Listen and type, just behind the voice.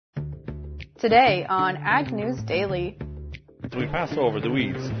Today on Ag News Daily. We pass over the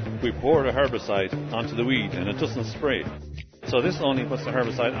weeds. We pour the herbicide onto the weed and it doesn't spray. So this only puts the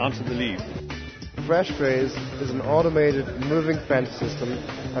herbicide onto the leaf. FreshGraze is an automated moving fence system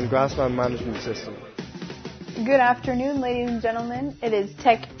and grassland management system. Good afternoon, ladies and gentlemen. It is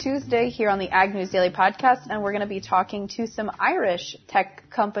Tech Tuesday here on the Ag News Daily podcast, and we're going to be talking to some Irish tech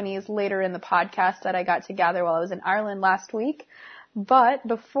companies later in the podcast that I got to gather while I was in Ireland last week. But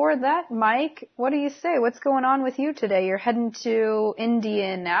before that, Mike, what do you say? What's going on with you today? You're heading to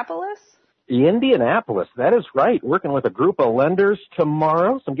Indianapolis? Indianapolis, that is right. Working with a group of lenders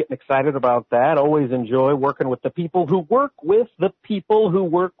tomorrow, so I'm getting excited about that. Always enjoy working with the people who work with the people who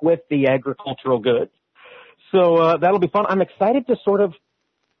work with the agricultural goods. So that'll be fun. I'm excited to sort of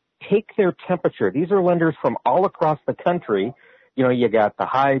take their temperature. These are lenders from all across the country. You know, you got the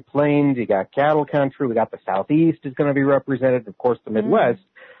high plains, you got cattle country, we got the southeast is going to be represented, of course, the Midwest.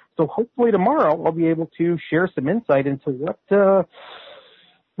 So hopefully tomorrow I'll be able to share some insight into what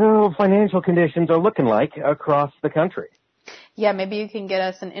financial conditions are looking like across the country. Yeah, maybe you can get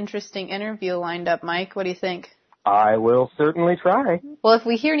us an interesting interview lined up, Mike. What do you think? I will certainly try. Well, if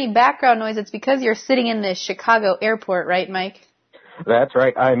we hear any background noise, it's because you're sitting in the Chicago airport, right, Mike? That's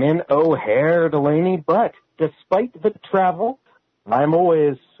right. I'm in O'Hare, Delaney, but despite the travel, I'm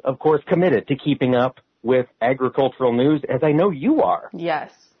always, of course, committed to keeping up with agricultural news, as I know you are.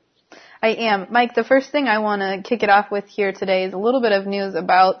 Yes, I am. Mike, the first thing I want to kick it off with here today is a little bit of news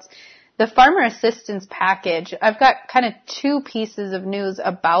about the Farmer Assistance Package. I've got kind of two pieces of news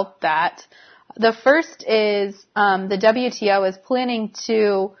about that. The first is the WTO is planning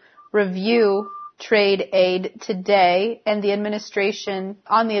to review trade aid today and the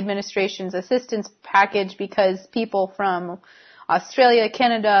administration's assistance package because people from Australia,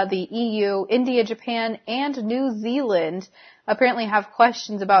 Canada, the EU, India, Japan, and New Zealand apparently have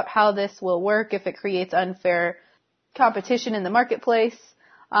questions about how this will work if it creates unfair competition in the marketplace.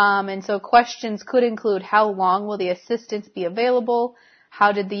 And so questions could include how long will the assistance be available?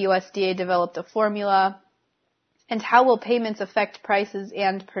 How did the USDA develop the formula? And how will payments affect prices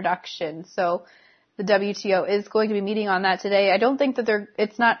and production? So the WTO is going to be meeting on that today. I don't think that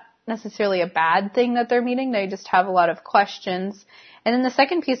it's not necessarily a bad thing that they're meeting. They just have a lot of questions. And then the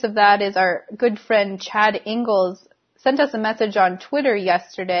second piece of that is our good friend Chad Ingalls sent us a message on Twitter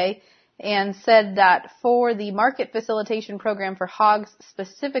yesterday and said that for the market facilitation program for hogs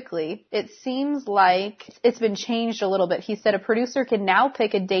specifically, it seems like it's been changed a little bit. He said a producer can now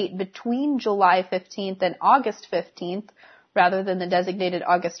pick a date between July 15th and August 15th rather than the designated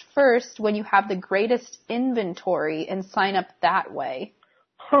August 1st when you have the greatest inventory and sign up that way.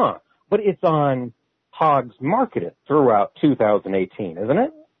 Huh. But it's on hogs marketed throughout 2018, isn't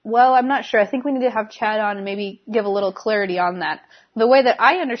it? Well, I'm not sure. I think we need to have Chad on and maybe give a little clarity on that. The way that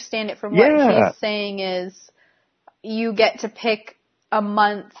I understand it from what he's saying is you get to pick a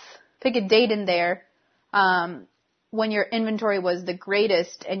month, pick a date in there when your inventory was the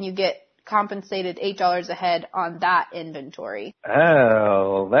greatest and you get compensated $8 a head on that inventory.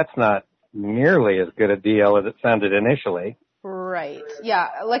 Oh, that's not nearly as good a deal as it sounded initially. Right. Yeah.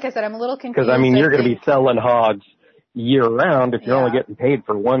 Like I said, I'm a little confused. Because, I mean, you're going to be selling hogs year-round. If you're only getting paid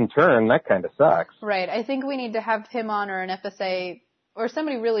for one turn, that kind of sucks. Right. I think we need to have him on or an FSA or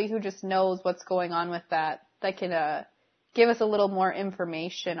somebody really who just knows what's going on with that can give us a little more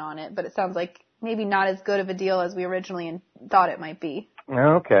information on it. But it sounds like maybe not as good of a deal as we originally thought it might be.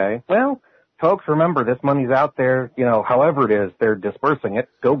 Okay. Well, folks, remember, this money's out there. You know, however it is, they're dispersing it.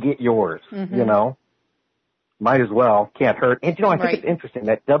 Go get yours, you know. Might as well. Can't hurt. And, you know, I think it's interesting,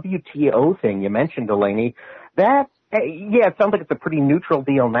 that WTO thing you mentioned, Delaney, that, yeah, it sounds like it's a pretty neutral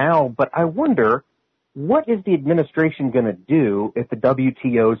deal now, but I wonder, what is the administration going to do if the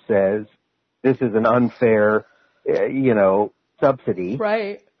WTO says this is an unfair, subsidy?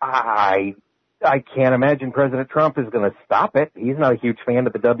 Right. I can't imagine President Trump is going to stop it. He's not a huge fan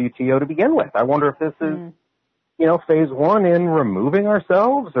of the WTO to begin with. I wonder if this is, phase one in removing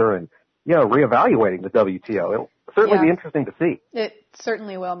ourselves or in, reevaluating the WTO. It'll certainly be interesting to see. It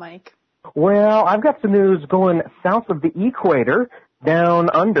certainly will, Mike. Well, I've got some news going south of the equator,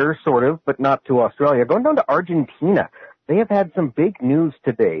 down under, sort of, but not to Australia, going down to Argentina. They have had some big news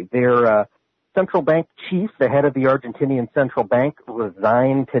today. Their central bank chief, the head of the Argentinian central bank,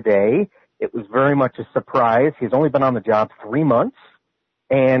 resigned today. It was very much a surprise. He's only been on the job 3 months,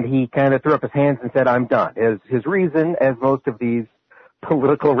 and he kind of threw up his hands and said, I'm done. His reason, as most of these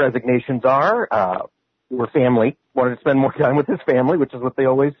political resignations are, were family, wanted to spend more time with his family, which is what they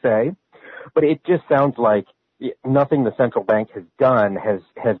always say. But it just sounds like nothing the central bank has done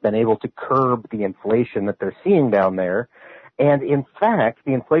has been able to curb the inflation that they're seeing down there. And in fact,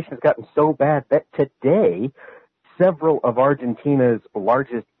 the inflation has gotten so bad that today, several of Argentina's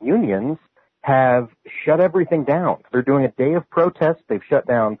largest unions have shut everything down. They're doing a day of protest. They've shut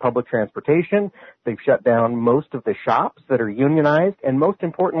down public transportation. They've shut down most of the shops that are unionized. And most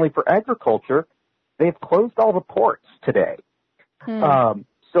importantly for agriculture, they've closed all the ports today.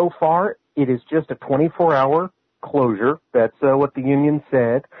 So far, it is just a 24-hour closure. That's what the union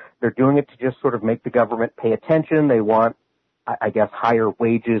said. They're doing it to just sort of make the government pay attention. They want, I guess, higher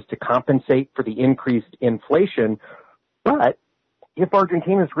wages to compensate for the increased inflation. But if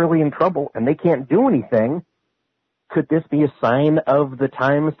Argentina is really in trouble and they can't do anything, could this be a sign of the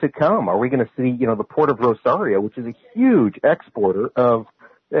times to come? Are we going to see, the Port of Rosario, which is a huge exporter of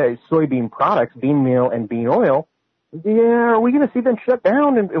soybean products, bean meal and bean oil? Yeah, are we going to see them shut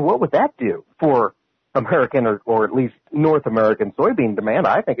down? And what would that do for American or at least North American soybean demand?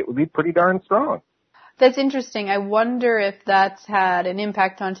 I think it would be pretty darn strong. That's interesting. I wonder if that's had an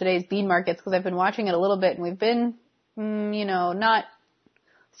impact on today's bean markets, because I've been watching it a little bit and we've been not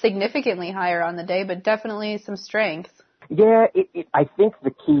significantly higher on the day, but definitely some strength. Yeah, I think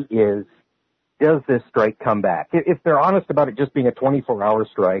the key is, does this strike come back? If they're honest about it just being a 24-hour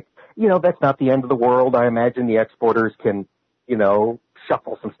strike, that's not the end of the world. I imagine the exporters can,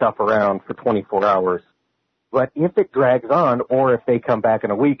 shuffle some stuff around for 24 hours. But if it drags on, or if they come back in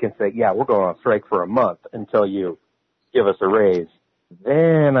a week and say, yeah, we're going on strike for a month until you give us a raise,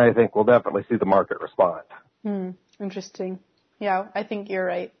 then I think we'll definitely see the market respond. Interesting. Yeah, I think you're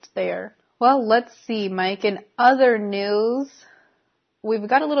right there. Well, let's see, Mike. In other news, we've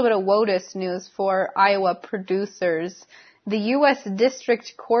got a little bit of WOTUS news for Iowa producers. The U.S.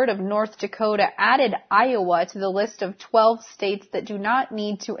 District Court of North Dakota added Iowa to the list of 12 states that do not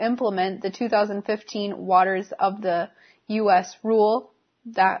need to implement the 2015 Waters of the U.S. rule.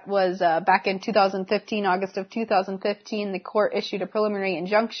 That was back in 2015, August of 2015. The court issued a preliminary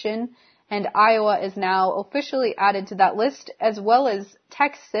injunction, and Iowa is now officially added to that list, as well as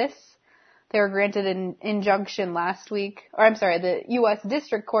Texas. They were granted an injunction last week, the U.S.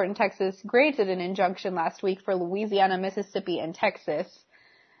 District Court in Texas granted an injunction last week for Louisiana, Mississippi, and Texas.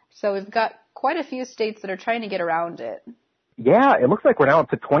 So we've got quite a few states that are trying to get around it. Yeah, it looks like we're now up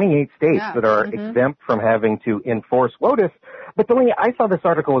to 28 states that are exempt from having to enforce WOTUS. But Delaney, I saw this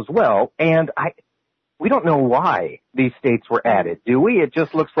article as well, and we don't know why these states were added, do we? It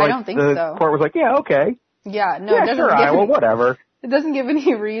just looks like the court was like, yeah, okay. Yeah, no, it doesn't. Sure, Iowa, whatever. It doesn't give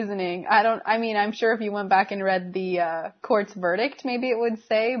any reasoning. I'm sure if you went back and read the court's verdict, maybe it would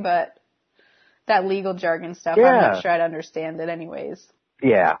say, but that legal jargon stuff, I'm not sure I'd understand it anyways.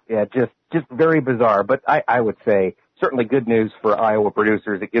 Yeah, just very bizarre. But I would say certainly good news for Iowa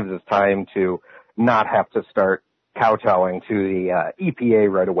producers. It gives us time to not have to start kowtowing to the EPA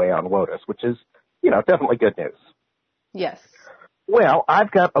right away on WOTUS, which is, definitely good news. Yes. Well,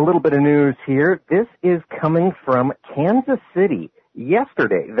 I've got a little bit of news here. This is coming from Kansas City.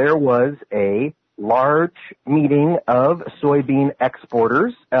 Yesterday, there was a large meeting of soybean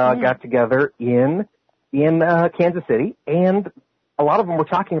exporters got together in Kansas City, and a lot of them were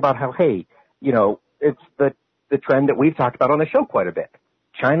talking about how, hey, it's the trend that we've talked about on the show quite a bit.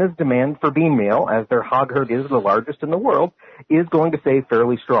 China's demand for bean meal, as their hog herd is the largest in the world, is going to stay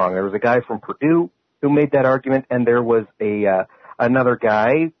fairly strong. There was a guy from Purdue who made that argument, and there was another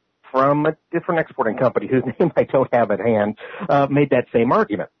guy from a different exporting company whose name I don't have at hand, made that same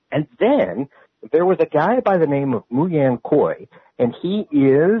argument. And then there was a guy by the name of Muyan Koi, and he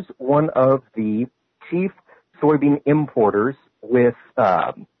is one of the chief soybean importers with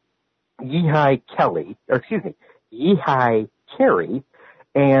Yihai Carey,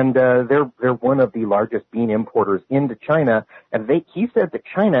 and they're one of the largest bean importers into China. And he said that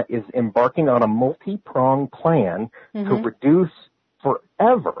China is embarking on a multi-pronged plan to reduce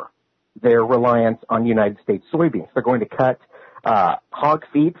forever their reliance on United States soybeans. They're going to cut hog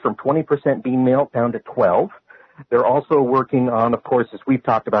feed from 20% bean meal down to 12%. They're also working on, of course, as we've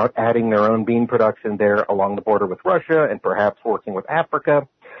talked about, adding their own bean production there along the border with Russia and perhaps working with Africa.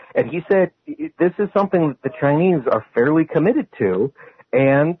 And he said this is something that the Chinese are fairly committed to,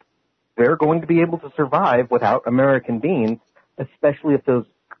 and they're going to be able to survive without American beans, especially if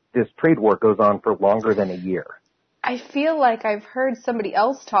this trade war goes on for longer than a year. I feel like I've heard somebody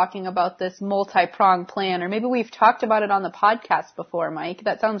else talking about this multi-pronged plan, or maybe we've talked about it on the podcast before, Mike.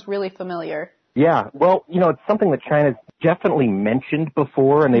 That sounds really familiar. Yeah, well, it's something that China's definitely mentioned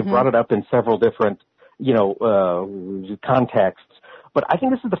before, and they've brought it up in several different, contexts. But I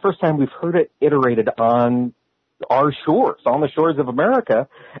think this is the first time we've heard it iterated on our shores, on the shores of America.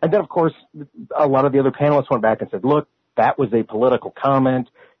 And then, of course, a lot of the other panelists went back and said, look, that was a political comment.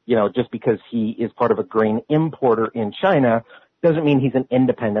 just because he is part of a grain importer in China doesn't mean he's an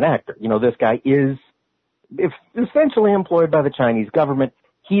independent actor. This guy is essentially employed by the Chinese government.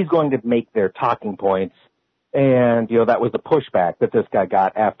 He's going to make their talking points. And, that was the pushback that this guy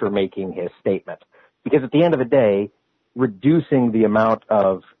got after making his statement. Because at the end of the day, reducing the amount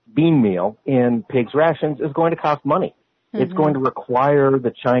of bean meal in pigs' rations is going to cost money. Mm-hmm. It's going to require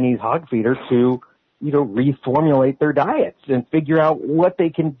the Chinese hog feeder to, reformulate their diets and figure out what they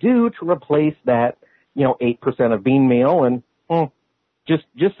can do to replace that, 8% of bean meal. And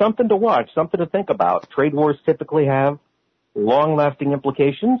just something to watch, something to think about. Trade wars typically have long-lasting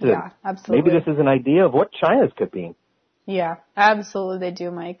implications. Yeah, absolutely. Maybe this is an idea of what China's could be. Yeah, absolutely they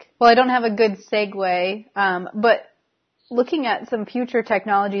do, Mike. Well, I don't have a good segue, but looking at some future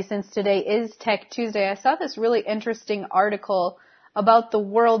technology, since today is Tech Tuesday, I saw this really interesting article about the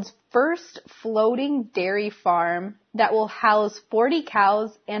world's first floating dairy farm that will house 40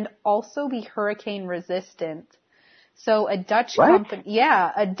 cows and also be hurricane resistant. So a Dutch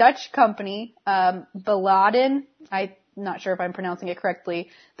company, Beladen, I'm not sure if I'm pronouncing it correctly,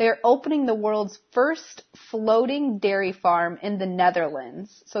 they're opening the world's first floating dairy farm in the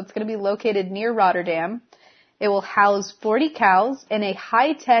Netherlands. So it's going to be located near Rotterdam. It will house 40 cows in a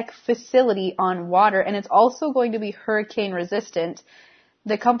high-tech facility on water, and it's also going to be hurricane resistant.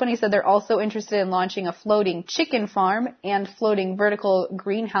 The company said they're also interested in launching a floating chicken farm and floating vertical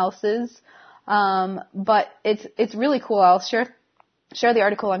greenhouses. But it's really cool. I'll share the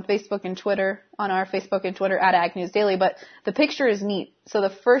article on Facebook and Twitter, on our Facebook and Twitter at Ag News Daily, but the picture is neat. So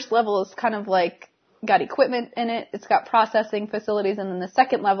the first level is kind of like got equipment in it. It's got processing facilities, and then the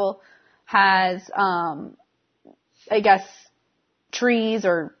second level has, I guess, trees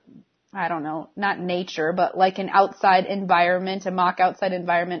or, I don't know, not nature, but like an outside environment, a mock outside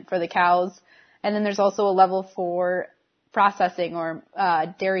environment for the cows. And then there's also a level for processing or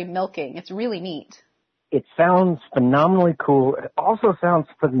dairy milking. It's really neat. It sounds phenomenally cool. It also sounds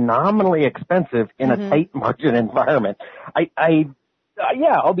phenomenally expensive in a tight margin environment.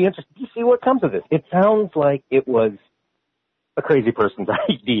 I'll be interested to see what comes of this. It sounds like it was a crazy person's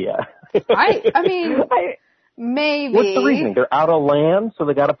idea. I mean, maybe. What's the reasoning? They're out of land, so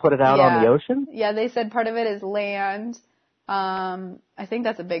they got to put it out on the ocean? Yeah, they said part of it is land. I think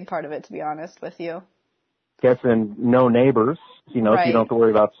that's a big part of it, to be honest with you. Guessing no neighbors, so you don't have to worry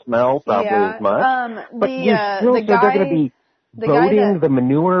about smell probably as much. But they're going to be boating the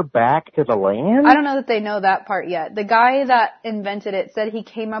manure back to the land? I don't know that they know that part yet. The guy that invented it said he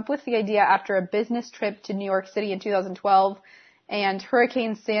came up with the idea after a business trip to New York City in 2012, and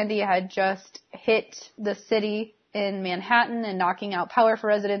Hurricane Sandy had just hit the city in Manhattan and knocking out power for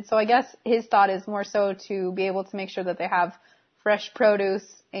residents. So I guess his thought is more so to be able to make sure that they have fresh produce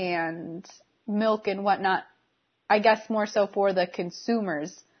and milk and whatnot, I guess more so for the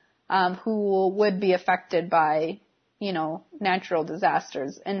consumers who would be affected by, natural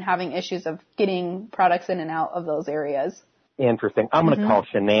disasters and having issues of getting products in and out of those areas. Interesting. I'm going to call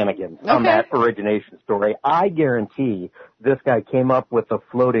shenanigans on that origination story. I guarantee this guy came up with the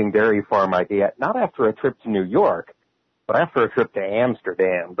floating dairy farm idea not after a trip to New York, but after a trip to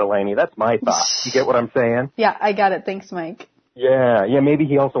Amsterdam, Delaney. That's my thought. You get what I'm saying? Yeah, I got it. Thanks, Mike. Yeah, maybe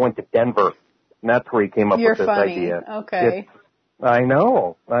he also went to Denver, and that's where he came up with this idea. Okay. I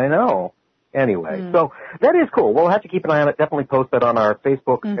know. Anyway, so that is cool. We'll have to keep an eye on it. Definitely post that on our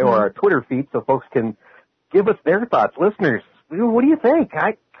Facebook or our Twitter feed so folks can give us their thoughts. Listeners, what do you think?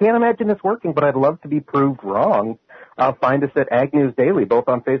 I can't imagine this working, but I'd love to be proved wrong. Find us at Ag News Daily, both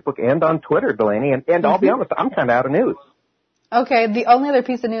on Facebook and on Twitter, Delaney. And I'll be honest, I'm kind of out of news. Okay, the only other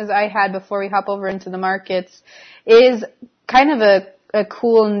piece of news I had before we hop over into the markets is kind of a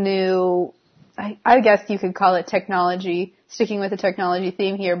cool new, I guess you could call it technology, sticking with the technology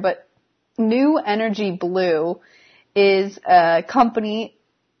theme here, but New Energy Blue is a company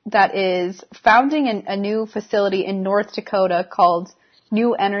that is founding a new facility in North Dakota called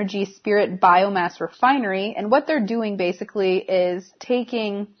New Energy Spirit Biomass Refinery. And what they're doing basically is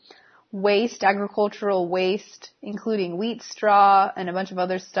taking agricultural waste, including wheat straw and a bunch of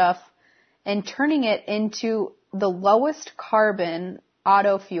other stuff, and turning it into the lowest carbon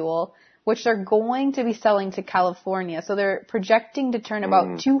auto fuel, which they're going to be selling to California. So they're projecting to turn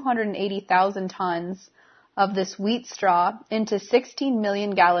about 280,000 tons of this wheat straw into 16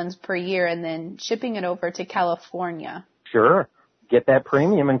 million gallons per year and then shipping it over to California. Sure. Get that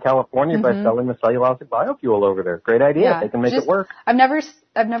premium in California by selling the cellulosic biofuel over there. Great idea. Yeah, they can make it work. I've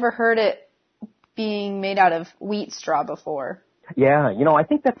never heard it being made out of wheat straw before. Yeah, I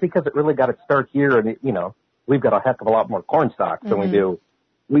think that's because it really got its start here, and we've got a heck of a lot more corn stalks than we do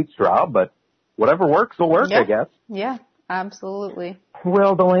wheat straw, but whatever works will work, I guess. Yeah, Absolutely.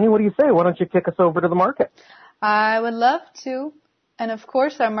 Well, Delaney, what do you say? Why don't you kick us over to the market? I would love to. And of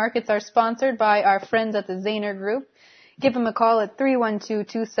course, our markets are sponsored by our friends at the Zaner Group. Give them a call at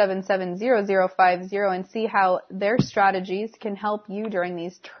 312-277-0050 and see how their strategies can help you during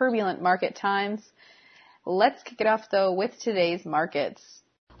these turbulent market times. Let's kick it off, though, with today's markets.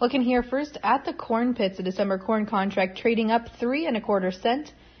 Looking here first at the corn pits, the December corn contract trading up 3 1/4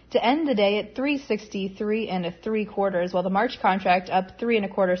 cents to end the day at 363 3/4, while the March contract up 3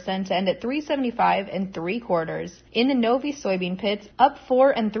 1/4 cents to end at 375 3/4. In the Novi soybean pits, up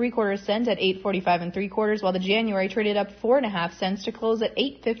 4 3/4 cents at 845 3/4, while the January traded up 4 1/2 cents to close at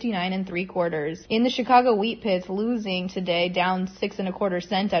 859 3/4. In the Chicago wheat pits, losing today, down 6 1/4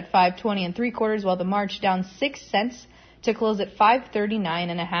 cents at 520 3/4, while the March down 6 cents to close at 539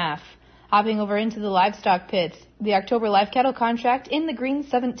 1/2. Hopping over into the livestock pits, the October live cattle contract in the green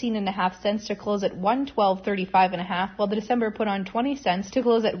 17 1/2 cents to close at 112.35 1/2, while the December put on 20 cents to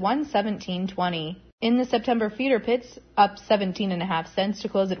close at 117.20. In the September feeder pits, up 17 1/2 cents to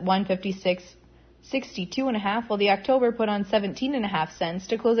close at 156.62 1/2, while the October put on 17 1/2 cents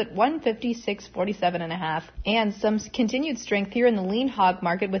to close at 156.47 1/2. And some continued strength here in the lean hog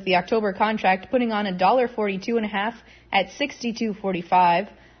market, with the October contract putting on $1.42 1/2 at 62.45.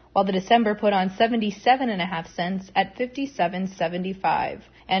 while the December put on 77 1/2 cents at 57.75.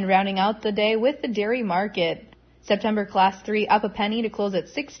 And rounding out the day with the dairy market, September class 3 up a penny to close at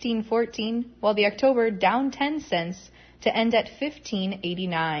 16.14, while the October down 10 cents to end at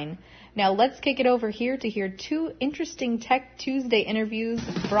 15.89. Now let's kick it over here to hear 2 interesting Tech Tuesday interviews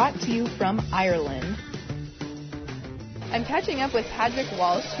brought to you from Ireland. I'm catching up with Patrick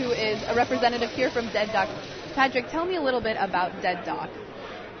Walsh, who is a representative here from Dead Dock. Patrick, tell me a little bit about Dead Dock.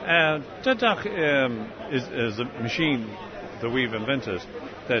 Dead Dock is a machine that we've invented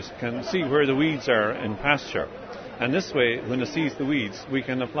that can see where the weeds are in pasture. And this way, when it sees the weeds, we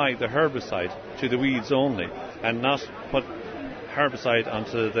can apply the herbicide to the weeds only and not put herbicide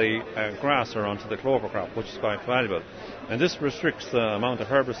onto the grass or onto the clover crop, which is quite valuable. And this restricts the amount of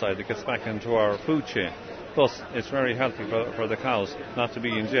herbicide that gets back into our food chain. Plus, it's very healthy for the cows not to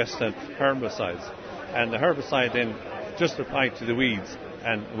be ingesting herbicides. And the herbicide then just applied to the weeds,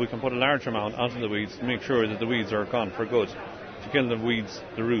 and we can put a large amount onto the weeds to make sure that the weeds are gone for good, to kill the weeds,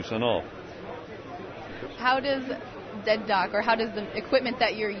 the root and all. How does Dead Dock, or how does the equipment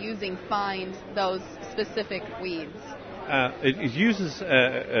that you're using find those specific weeds? It uses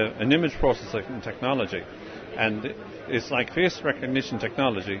an image processing technology, and it's like face recognition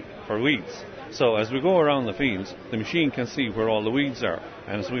technology for weeds. So as we go around the fields, the machine can see where all the weeds are,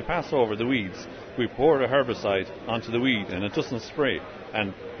 and as we pass over the weeds, we pour the herbicide onto the weed, and it doesn't spray.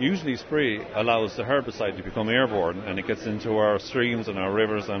 And usually spray allows the herbicide to become airborne, and it gets into our streams and our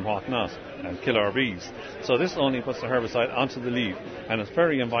rivers and whatnot and kill our bees. So this only puts the herbicide onto the leaf, and it's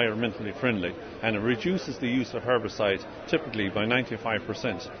very environmentally friendly, and it reduces the use of herbicide typically by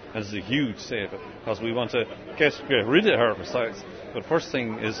 95%, and it's a huge saving because we want to get rid of herbicides. But first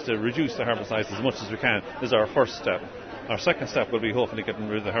thing is to reduce the herbicides as much as we can is our first step. Our second step will be hopefully getting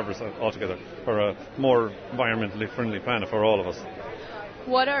rid of the herbicide altogether for a more environmentally friendly planet for all of us.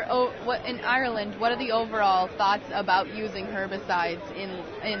 What in Ireland, what are the overall thoughts about using herbicides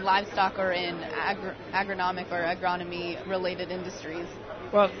in livestock or in agronomic or agronomy related industries?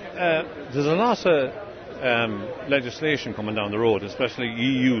 Well, there's a lot of legislation coming down the road, especially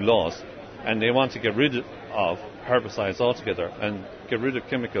EU laws, and they want to get rid of herbicides altogether and get rid of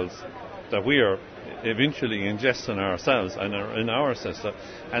chemicals that we are eventually ingesting ourselves and in our system.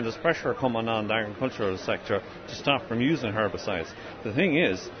 And there's pressure coming on the agricultural sector to stop from using herbicides. The thing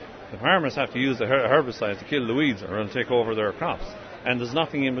is, the farmers have to use the herbicides to kill the weeds or it'll take over their crops. And there's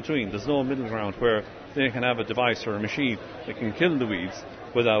nothing in between. There's no middle ground where they can have a device or a machine that can kill the weeds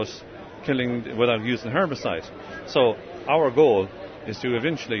without using herbicide. So our goal is to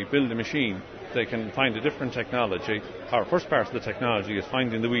eventually build a machine they can find a different technology. Our first part of the technology is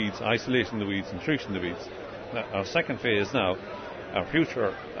finding the weeds, isolating the weeds and treating the weeds. Now, our second phase now, our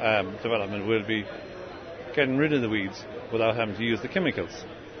future development will be getting rid of the weeds without having to use the chemicals.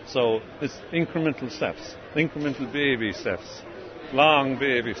 So it's incremental steps, incremental baby steps, long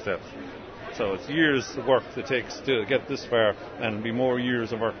baby steps. So it's years of work that takes to get this far, and it'll be more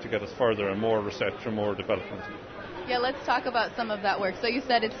years of work to get us further and more research and more development. Yeah, let's talk about some of that work. So you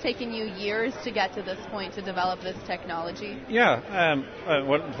said it's taken you years to get to this point to develop this technology. Yeah,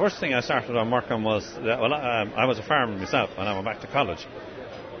 well, the first thing I started on working was that, I was a farmer myself when I went back to college,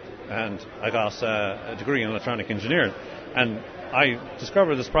 and I got a degree in electronic engineering, and I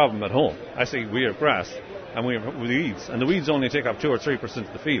discovered this problem at home. I see we have grass and we have weeds, and the weeds only take up 2 or 3%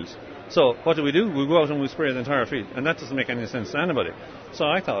 of the field. So what do? We go out and we spray the entire field, and that doesn't make any sense to anybody. So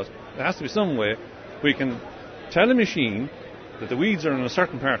I thought there has to be some way we can tell a machine that the weeds are in a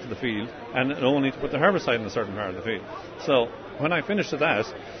certain part of the field and only to put the herbicide in a certain part of the field. So when I finished that,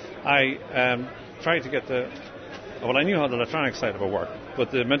 I tried to get I knew how the electronic side of it worked,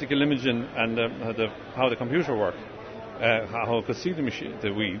 but the medical imaging and how the computer worked, how I could see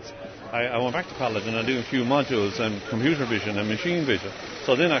the weeds, I went back to college and I did a few modules on computer vision and machine vision.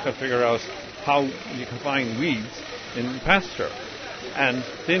 So then I could figure out how you can find weeds in pasture, and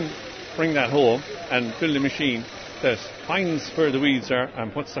then bring that home and build a machine that finds where the weeds are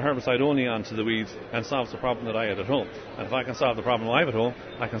and puts the herbicide only onto the weeds and solves the problem that I had at home. And if I can solve the problem I have at home,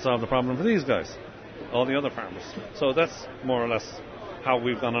 I can solve the problem for these guys, all the other farmers. So that's more or less how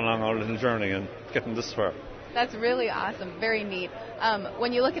we've gone along our little journey and getting this far. That's really awesome. Very neat.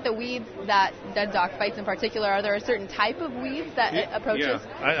 When you look at the weeds that Dead Dock fights in particular, are there a certain type of weeds that it approaches?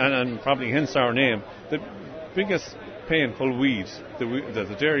 Yeah, and probably hence our name. The biggest painful weeds that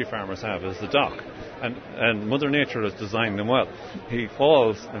the dairy farmers have is the dock. And Mother Nature has designed them well. He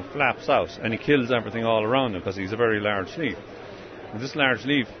falls and flaps out, and he kills everything all around him because he's a very large leaf. And this large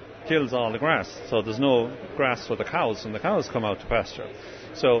leaf kills all the grass, so there's no grass for the cows, and the cows come out to pasture.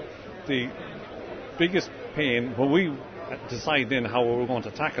 So the biggest pain, when we decide then how we're going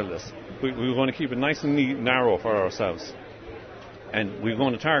to tackle this, we're going to keep it nice and neat, narrow for ourselves. And we're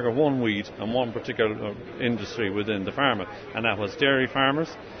going to target one weed and one particular industry within the farming, and that was dairy farmers.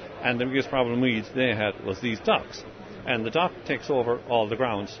 And the biggest problem weeds they had was these docks. And the dock takes over all the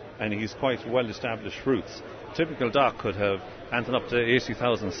ground, and he's quite well-established roots. A typical dock could have planted up to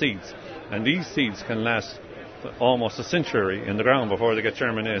 80,000 seeds, and these seeds can last almost a century in the ground before they get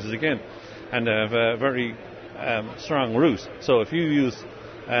germinated again, and they have a very strong root. So if you use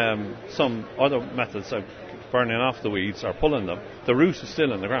some other methods of burning off the weeds or pulling them, the root is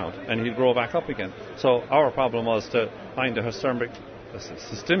still in the ground, and he'll grow back up again. So our problem was to find a systemic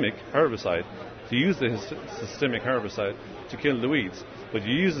herbicide, to use the systemic herbicide to kill the weeds. But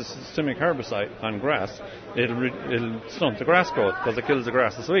you use a systemic herbicide on grass, it'll stunt the grass growth because it kills the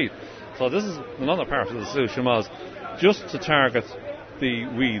grass as weed. So this is another part of the solution, was just to target the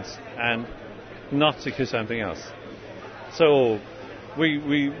weeds and not to kill anything else. So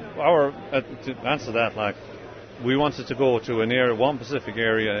to answer that, we wanted to go to an area, one specific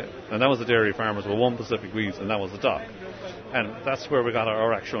area, and that was the dairy farmers with one specific weeds, and that was the dock. And that's where we got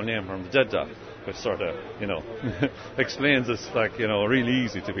our actual name from, the Dead Dock, which sort of, explains this really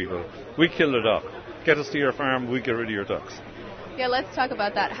easy to people. We kill the dock. Get us to your farm, we get rid of your ducks. Yeah, let's talk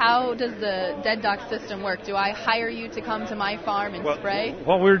about that. How does the Dead Dock system work? Do I hire you to come to my farm and spray?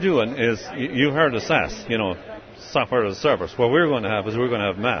 What we're doing is, you heard of SaaS, software as a service. What we're going to have is we're going to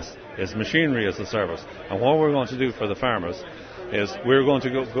have MAS, is machinery as a service. And what we're going to do for the farmers is we're going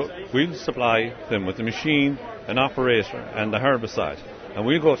to we'll supply them with the machine, an operator, and the herbicide. And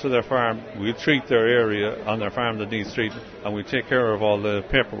we'll go to their farm, we'll treat their area on their farm that needs treatment, and we'll take care of all the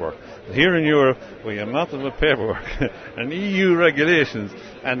paperwork. Here in Europe, we have nothing but paperwork and EU regulations,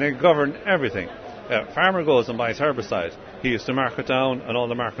 and they govern everything. Farmer goes and buys herbicide. He has to mark it down and all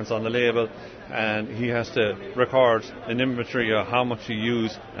the markings on the label, and he has to record an inventory of how much he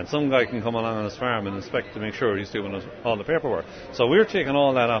used, and some guy can come along on his farm and inspect to make sure he's doing all the paperwork. So we're taking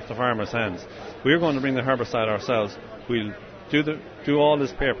all that off the farmer's hands. We're going to bring the herbicide ourselves. We'll do all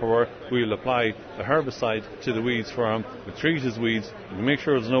this paperwork. We'll apply the herbicide to the weeds for him. We'll treat his weeds. We'll make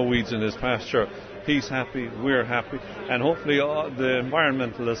sure there's no weeds in his pasture. He's happy, we're happy, and hopefully the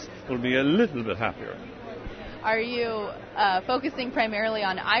environmentalists will be a little bit happier. Are you focusing primarily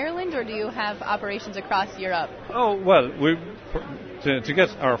on Ireland, or do you have operations across Europe? Oh, well, to get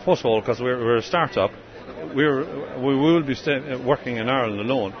our foothold, because we're a startup, we will be working in Ireland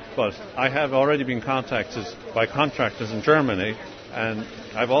alone, but I have already been contacted by contractors in Germany, and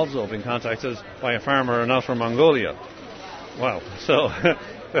I've also been contacted by a farmer in Outer Mongolia. Wow, so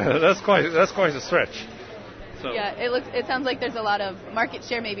that's quite a stretch. So. Yeah, it sounds like there's a lot of market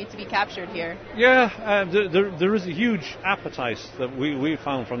share maybe to be captured here. Yeah, there is a huge appetite that we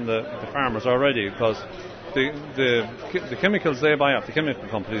found from the farmers already, because the chemicals they buy off the chemical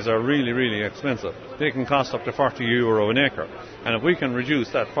companies are really, really expensive. They can cost up to €40 an acre. And if we can reduce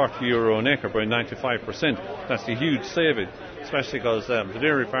that €40 an acre by 95%, that's a huge saving, especially because the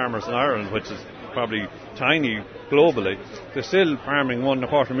dairy farmers in Ireland, which is probably tiny globally, they're still farming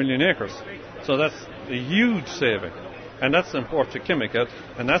 1.25 million acres. So that's a huge saving. And that's imported chemical,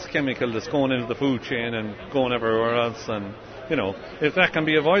 and that's chemical that's going into the food chain and going everywhere else. And, if that can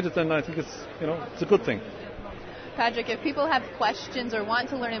be avoided, then I think it's a good thing. Patrick, if people have questions or want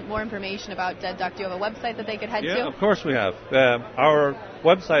to learn more information about Dead Duck, do you have a website that they could head to? Yeah, of course we have. Our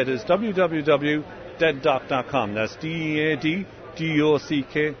website is www.deaddock.com. That's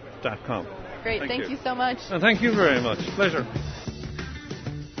DEADDOCK.com. Great, thank you so much. And thank you very much. Pleasure.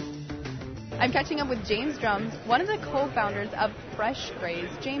 I'm catching up with James Drums, one of the co-founders of Fresh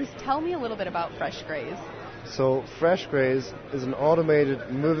Graze. James, tell me a little bit about Fresh Graze. So Fresh Graze is an automated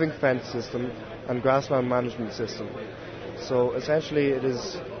moving fence system and grassland management system. So essentially it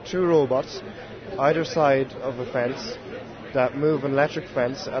is 2 robots either side of a fence that move an electric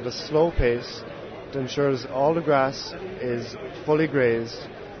fence at a slow pace that ensures all the grass is fully grazed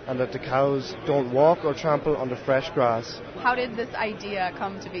and that the cows don't walk or trample on the fresh grass. How did this idea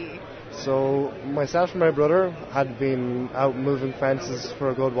come to be? So myself and my brother had been out moving fences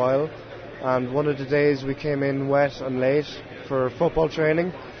for a good while, and one of the days we came in wet and late for football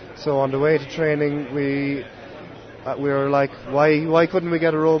training. So on the way to training we were like, why couldn't we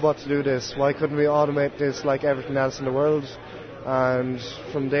get a robot to do this? Why couldn't we automate this like everything else in the world? And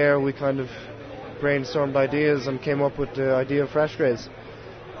from there we kind of brainstormed ideas and came up with the idea of Fresh Graze.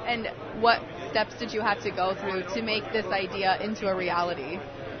 And what steps did you have to go through to make this idea into a reality?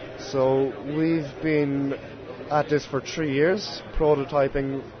 So we've been at this for 3 years,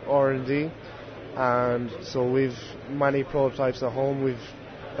 prototyping R&D, and so we've many prototypes at home. We've,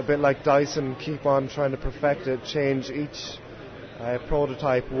 a bit like Dyson, keep on trying to perfect it, change each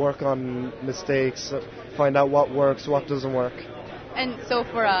prototype, work on mistakes, find out what works, what doesn't work. And so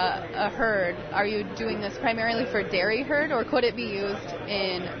for a herd, are you doing this primarily for dairy herd, or could it be used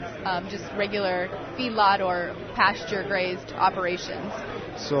in just regular feedlot or pasture grazed operations?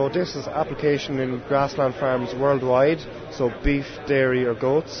 So this is application in grassland farms worldwide, so beef, dairy or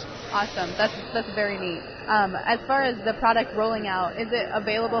goats. Awesome, that's very neat. As far as the product rolling out, is it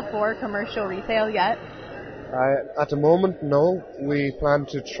available for commercial retail yet? At the moment, no. We plan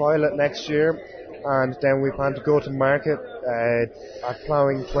to trial it next year, and then we plan to go to market at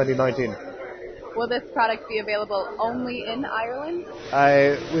ploughing 2019. Will this product be available only in Ireland?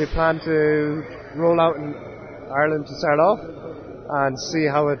 We plan to roll out in Ireland to start off and see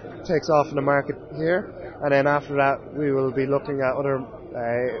how it takes off in the market here, and then after that we will be looking at other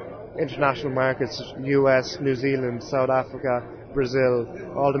international markets, US, New Zealand, South Africa, Brazil,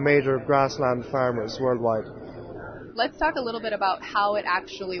 all the major grassland farmers worldwide. Let's talk a little bit about how it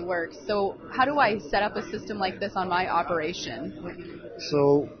actually works. So how do I set up a system like this on my operation?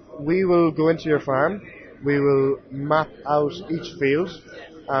 So we will go into your farm, we will map out each field,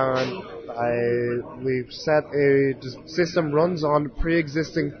 and we've set the system runs on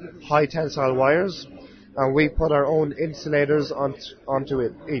pre-existing high tensile wires, and we put our own insulators onto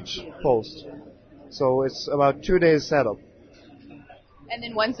it, each post. So it's about 2 days setup. And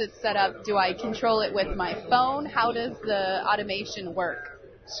then once it's set up, do I control it with my phone? How does the automation work?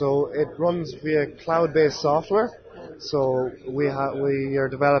 So it runs via cloud-based software. So we are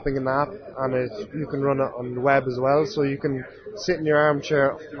developing an app, and you can run it on the web as well. So you can sit in your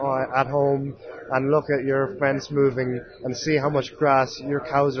armchair at home and look at your fence moving and see how much grass your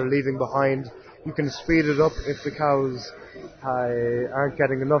cows are leaving behind. You can speed it up if the cows aren't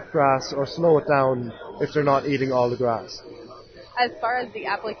getting enough grass, or slow it down if they're not eating all the grass. As far as the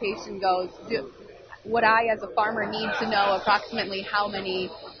application goes, would I as a farmer need to know approximately how many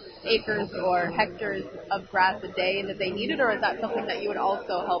acres or hectares of grass a day that they needed, or is that something that you would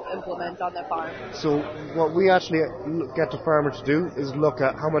also help implement on the farm? So what we actually get the farmer to do is look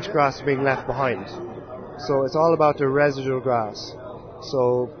at how much grass is being left behind. So it's all about the residual grass.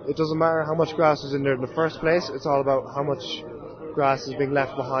 So it doesn't matter how much grass is in there in the first place, it's all about how much grass is being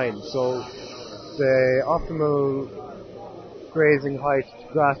left behind. So the optimal grazing height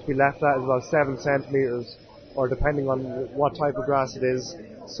grass to be left at is about 7 centimetres, or depending on what type of grass it is.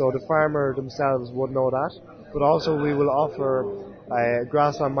 So the farmer themselves would know that. But also we will offer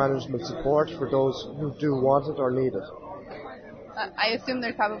grassland management support for those who do want it or need it. I assume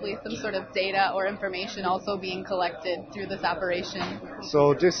there's probably some sort of data or information also being collected through this operation.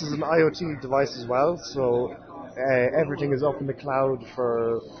 So this is an IoT device as well, so everything is up in the cloud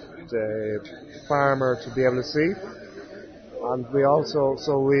for the farmer to be able to see. And we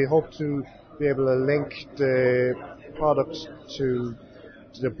hope to be able to link the product to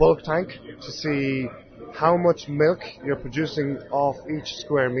the bulk tank to see how much milk you're producing off each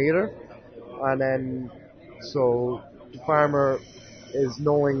square meter, and then so the farmer is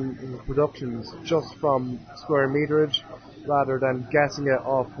knowing his productions just from square meterage rather than guessing it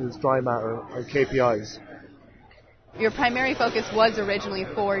off his dry matter and KPIs. Your primary focus was originally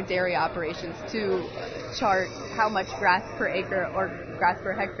for dairy operations to chart how much grass per acre or grass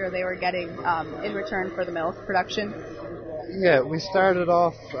per hectare they were getting in return for the milk production. Yeah, we started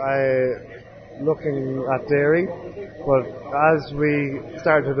off looking at dairy, but as we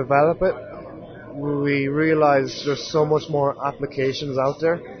started to develop it, we realized there's so much more applications out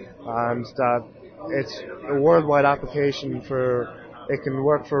there, and that it's a worldwide application it can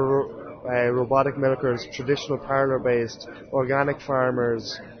work for robotic milkers, traditional parlour-based, organic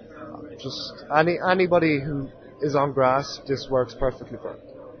farmers, just anybody who is on grass, this works perfectly for.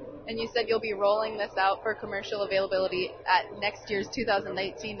 And you said you'll be rolling this out for commercial availability at next year's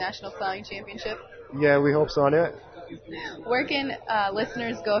 2019 National Plowing Championship? Yeah, we hope so, anyway. Where can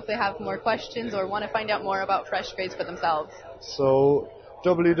listeners go if they have more questions or want to find out more about FreshGraze for themselves? So,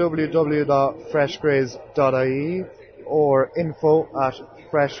 www.freshgraze.ie or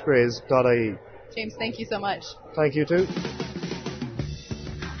info@freshgraze.ie. James, thank you so much. Thank you too.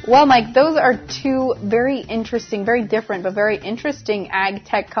 Well, Mike, those are two very interesting, very different, but very interesting ag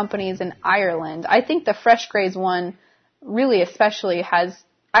tech companies in Ireland. I think the FreshGraze one really especially has,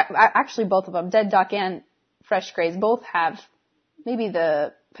 actually both of them, Dead Duck and FreshGraze, both have maybe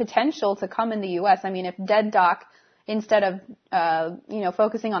the potential to come in the U.S. I mean, if Dead Duck, instead of,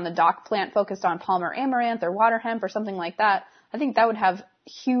 focusing on the dock plant, focused on Palmer amaranth or water hemp or something like that, I think that would have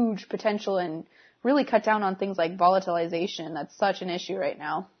huge potential and really cut down on things like volatilization. That's such an issue right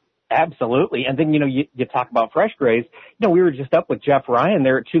now. Absolutely. And then, you talk about FreshGraze. We were just up with Jeff Ryan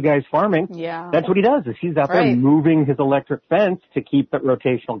there at Two Guys Farming. Yeah. That's what he does, is he's out there moving his electric fence to keep the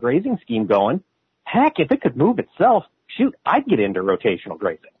rotational grazing scheme going. Heck, if it could move itself, shoot, I'd get into rotational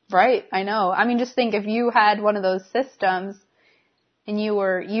grazing. Right, I know. I mean, just think if you had one of those systems and you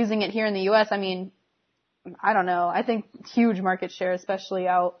were using it here in the U.S., I mean, I don't know. I think huge market share, especially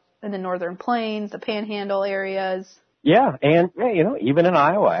out in the northern plains, the panhandle areas. Yeah, and, even in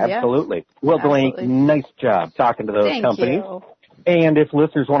Iowa, absolutely. Yeah, well, Delaney, nice job talking to those companies. You. And if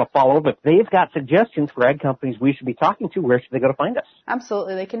listeners want to follow up, if they've got suggestions for ag companies we should be talking to, where should they go to find us?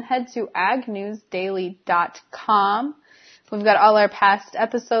 Absolutely. They can head to agnewsdaily.com. We've got all our past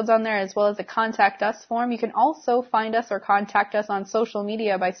episodes on there as well as a contact us form. You can also find us or contact us on social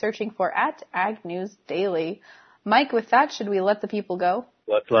media by searching for @AgNewsDaily. Mike, with that, should we let the people go?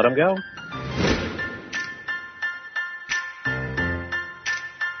 Let's let them go.